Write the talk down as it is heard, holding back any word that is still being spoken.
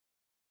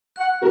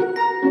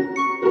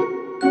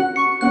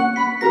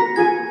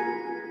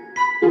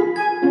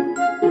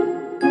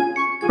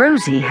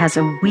Rosie has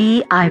a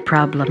wee eye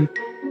problem.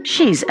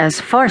 She's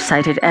as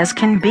farsighted as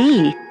can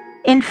be.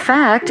 In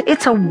fact,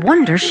 it's a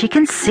wonder she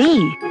can see.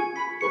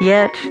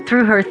 Yet,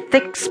 through her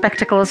thick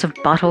spectacles of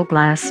bottle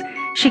glass,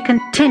 she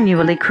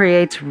continually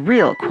creates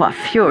real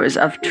coiffures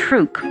of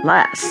true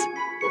class.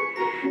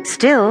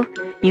 Still,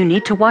 you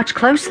need to watch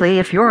closely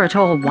if you're at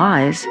all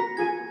wise,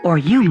 or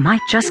you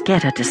might just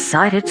get a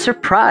decided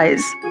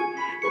surprise.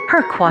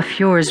 Her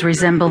coiffures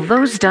resemble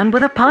those done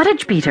with a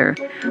pottage beater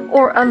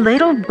or a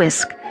ladle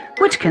whisk,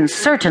 which can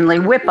certainly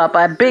whip up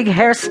a big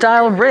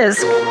hairstyle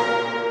risk.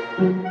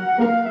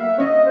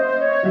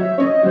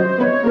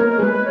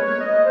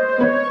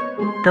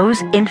 Those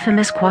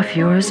infamous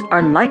coiffures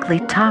are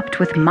likely topped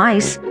with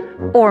mice,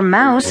 or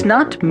mouse,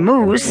 not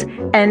moose,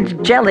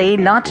 and jelly,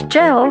 not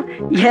gel.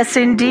 Yes,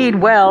 indeed,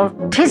 well,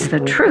 'tis the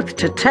truth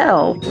to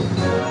tell.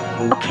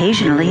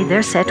 Occasionally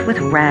they're set with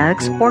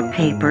rags or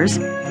papers,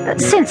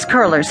 since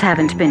curlers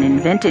haven't been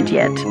invented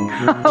yet.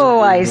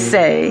 Oh, I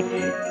say.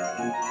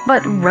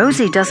 But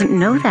Rosie doesn't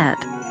know that,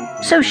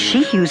 so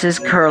she uses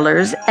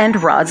curlers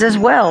and rods as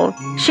well.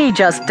 She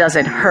just does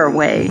it her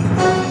way.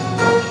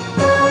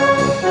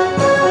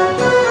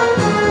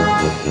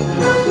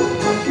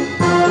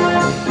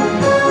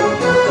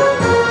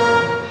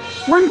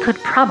 One could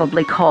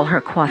probably call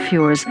her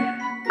coiffures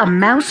a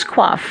mouse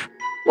coif,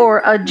 or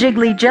a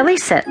jiggly jelly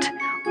set,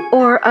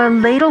 or a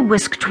ladle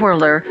whisk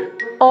twirler,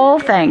 all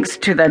thanks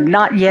to the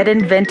not yet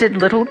invented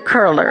little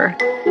curler.